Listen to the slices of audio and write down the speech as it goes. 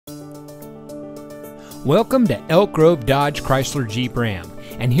Welcome to Elk Grove Dodge Chrysler Jeep Ram,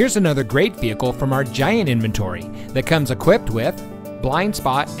 and here's another great vehicle from our giant inventory that comes equipped with blind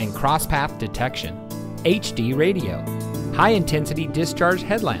spot and cross path detection, HD radio, high-intensity discharge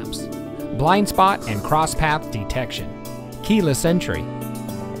headlamps, blind spot and cross path detection, keyless entry.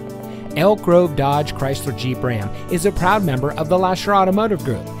 Elk Grove Dodge Chrysler Jeep Ram is a proud member of the Lasher Automotive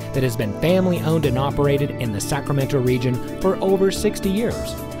Group that has been family-owned and operated in the Sacramento region for over 60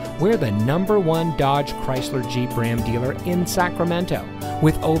 years. We're the #1 Dodge Chrysler Jeep Ram dealer in Sacramento,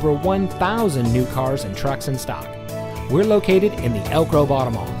 with over 1,000 new cars and trucks in stock. We're located in the Elk Grove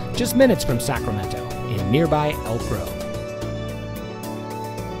Auto Mall, just minutes from Sacramento, in nearby Elk Grove.